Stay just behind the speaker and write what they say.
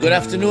Good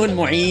afternoon,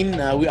 Mouin.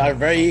 We are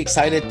very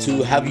excited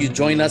to have you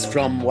join us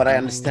from what I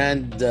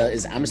understand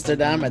is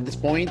Amsterdam at this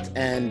point.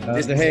 And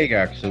this The is Hague,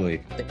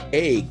 actually. The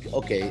Hague.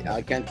 Okay,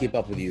 I can't keep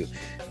up with you.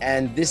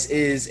 And this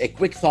is a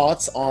quick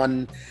thoughts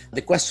on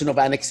the question of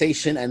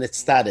annexation and its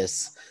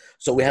status.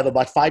 So we have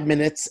about 5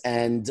 minutes,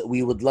 and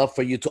we would love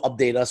for you to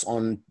update us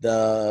on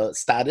the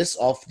status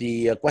of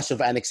the question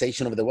of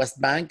annexation of the West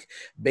Bank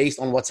based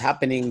on what's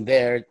happening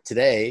there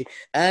today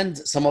and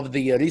some of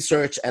the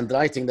research and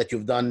writing that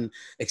you've done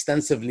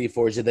extensively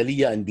for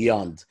Jadaliyya and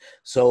beyond.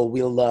 So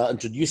we'll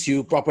introduce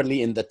you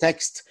properly in the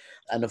text,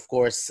 and of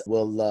course,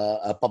 we'll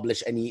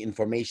publish any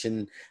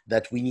information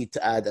that we need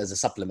to add as a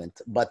supplement.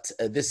 But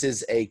this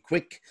is a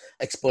quick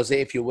expose,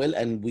 if you will,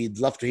 and we'd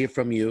love to hear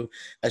from you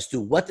as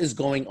to what is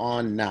going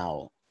on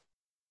now.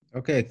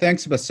 Okay,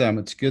 thanks, Bassam.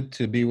 It's good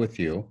to be with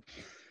you.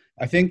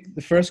 I think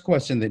the first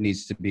question that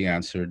needs to be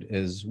answered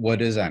is,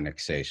 what is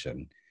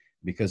annexation?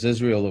 Because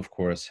Israel, of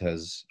course,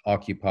 has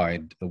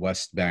occupied the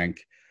West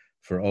Bank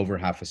for over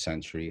half a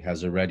century,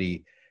 has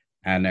already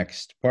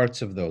annexed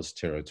parts of those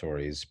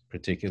territories,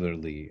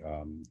 particularly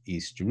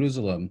East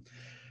Jerusalem,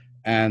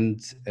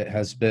 and it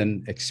has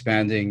been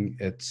expanding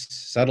its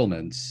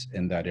settlements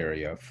in that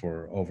area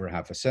for over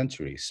half a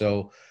century.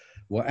 So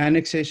what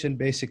annexation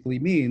basically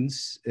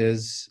means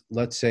is,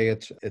 let's say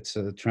it's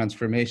a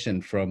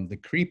transformation from the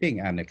creeping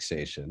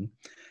annexation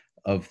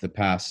of the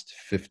past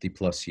 50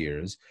 plus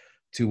years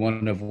to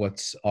one of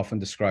what's often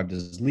described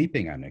as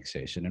leaping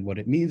annexation. And what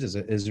it means is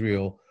that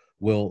Israel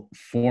will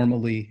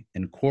formally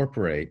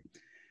incorporate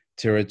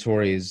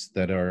territories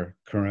that are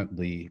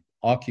currently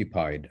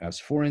occupied as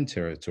foreign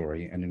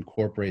territory and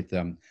incorporate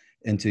them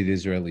into the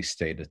Israeli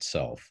state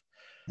itself.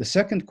 The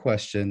second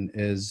question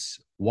is,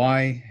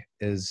 why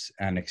is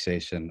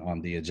annexation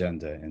on the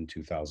agenda in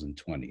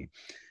 2020?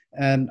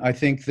 And I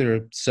think there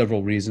are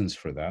several reasons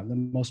for that. The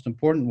most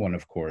important one,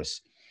 of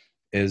course,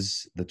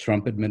 is the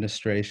Trump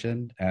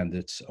administration and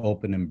its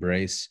open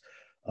embrace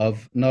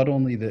of not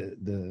only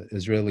the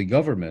Israeli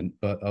government,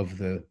 but of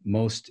the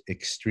most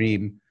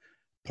extreme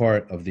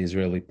part of the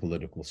Israeli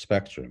political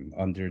spectrum.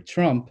 Under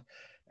Trump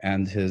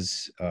and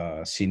his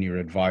senior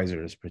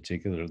advisors,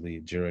 particularly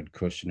Jared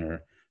Kushner,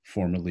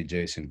 formerly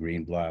Jason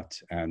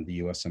Greenblatt, and the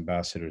US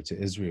ambassador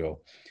to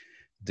Israel,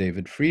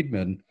 David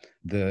Friedman,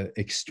 the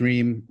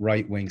extreme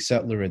right-wing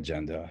settler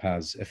agenda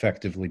has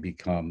effectively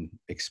become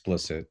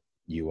explicit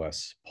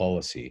US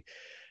policy.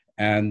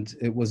 And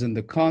it was in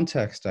the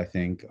context, I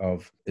think,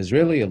 of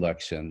Israeli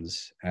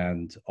elections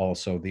and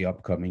also the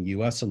upcoming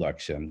US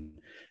election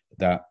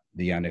that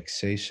the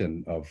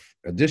annexation of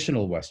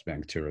additional West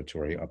Bank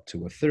territory, up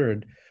to a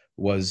third,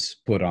 was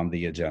put on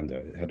the agenda.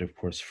 It had, of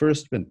course,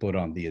 first been put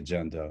on the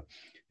agenda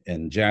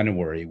in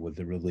January with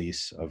the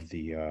release of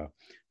the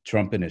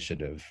Trump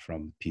initiative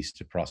from Peace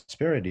to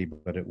Prosperity,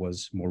 but it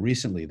was more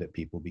recently that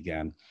people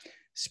began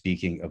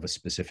speaking of a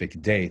specific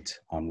date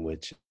on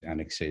which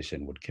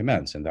annexation would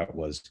commence, and that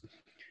was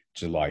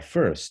July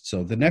 1st.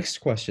 So the next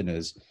question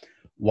is,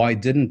 why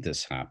didn't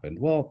this happen?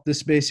 Well,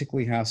 this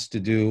basically has to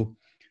do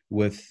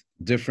with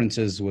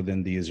differences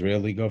within the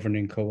Israeli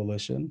governing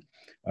coalition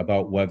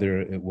about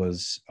whether it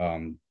was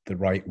the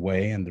right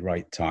way and the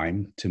right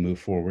time to move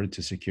forward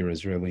to secure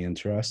Israeli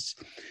interests.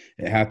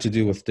 It had to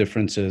do with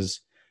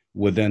differences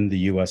within the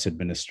US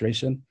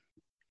administration,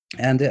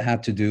 and it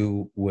had to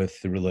do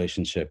with the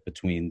relationship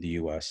between the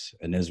US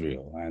and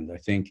Israel. And I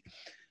think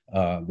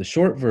the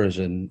short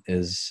version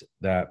is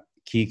that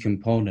key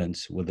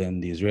components within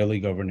the Israeli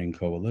governing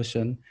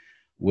coalition,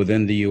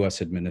 within the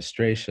US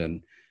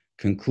administration,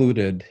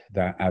 concluded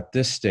that at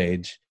this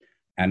stage,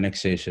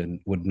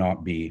 annexation would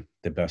not be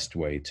the best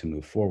way to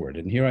move forward.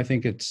 And here I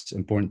think it's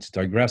important to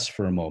digress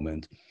for a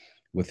moment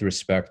with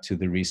respect to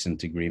the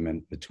recent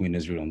agreement between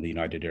Israel and the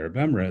United Arab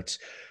Emirates,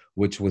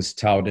 which was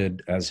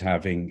touted as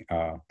having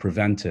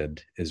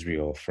prevented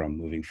Israel from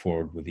moving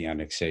forward with the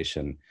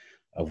annexation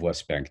of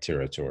West Bank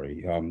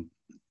territory.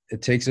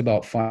 It takes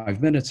about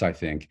 5 minutes, I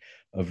think,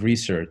 of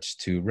research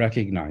to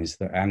recognize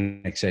that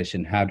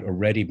annexation had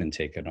already been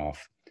taken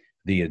off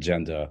the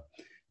agenda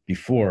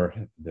before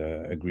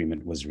the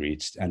agreement was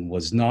reached and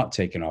was not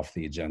taken off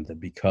the agenda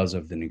because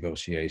of the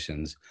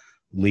negotiations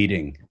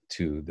leading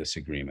to this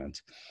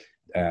agreement.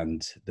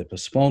 And the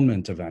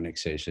postponement of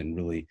annexation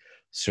really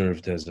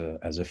served as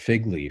a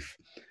fig leaf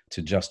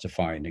to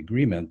justify an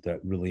agreement that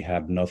really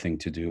had nothing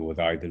to do with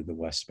either the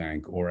West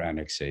Bank or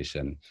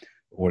annexation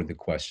or the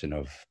question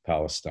of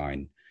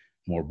Palestine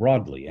more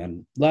broadly.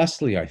 And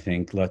lastly, I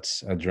think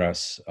let's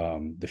address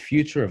the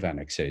future of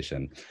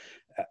annexation.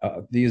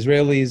 The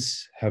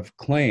Israelis have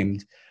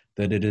claimed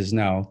that it is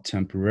now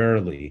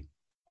temporarily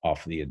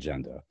off the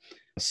agenda.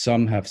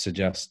 Some have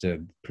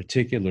suggested,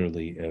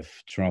 particularly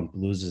if Trump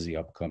loses the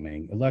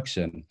upcoming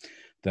election,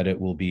 that it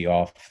will be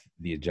off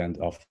the agenda,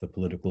 off the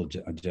political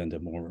agenda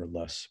more or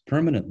less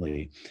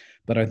permanently.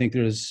 But I think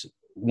there's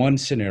one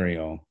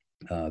scenario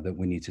that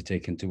we need to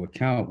take into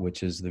account,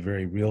 which is the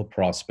very real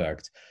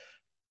prospect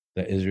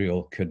that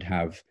Israel could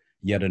have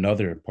yet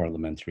another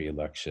parliamentary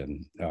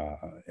election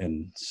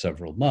in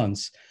several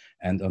months.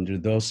 And under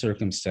those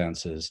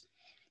circumstances,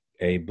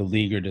 a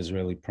beleaguered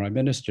Israeli Prime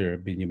Minister,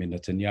 Benjamin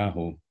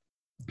Netanyahu,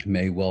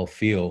 may well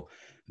feel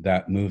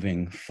that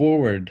moving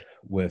forward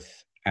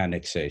with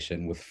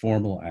annexation, with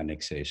formal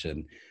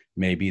annexation,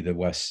 may be the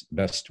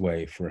best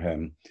way for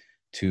him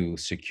to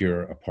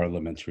secure a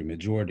parliamentary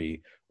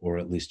majority, or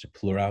at least a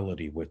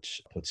plurality,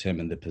 which puts him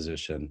in the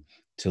position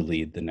to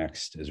lead the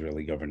next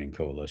Israeli governing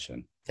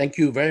coalition. Thank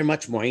you very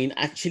much, Mouin.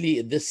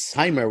 Actually, this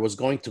timer was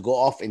going to go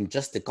off in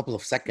just a couple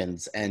of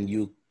seconds, and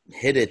you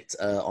hit it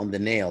on the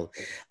nail.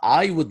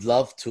 I would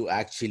love to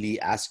actually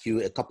ask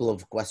you a couple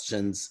of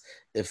questions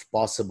if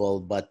possible,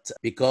 but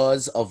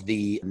because of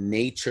the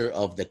nature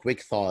of the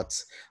quick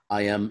thoughts,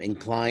 I am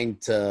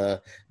inclined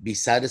to be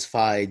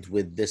satisfied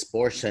with this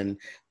portion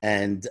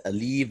and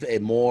leave a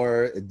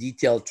more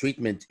detailed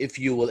treatment, if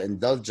you will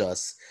indulge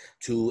us,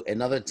 to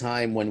another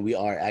time when we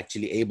are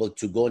actually able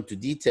to go into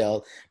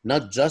detail,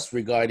 not just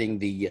regarding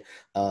the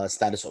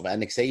status of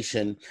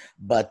annexation,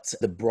 but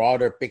the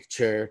broader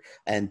picture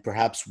and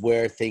perhaps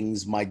where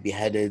things might be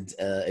headed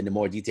in a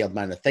more detailed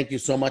manner. Thank you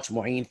so much,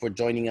 Mouin, for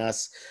joining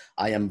us.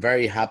 I am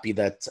very happy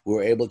that we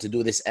were able to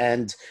do this.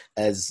 And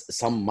as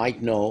some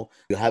might know,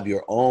 you have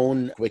your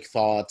own quick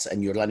thoughts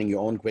and you're running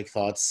your own quick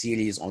thoughts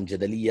series on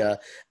Jadaliyya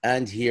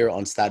and here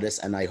on Status.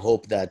 And I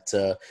hope that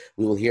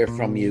we will hear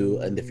from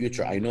you in the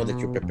future. I know that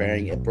you're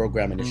preparing a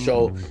program and a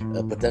show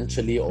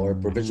potentially or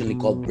provisionally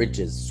called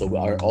Bridges. So we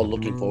are all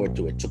looking forward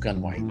to it.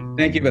 Shukran, Mouin.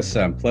 Thank you,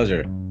 Bassam.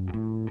 Pleasure.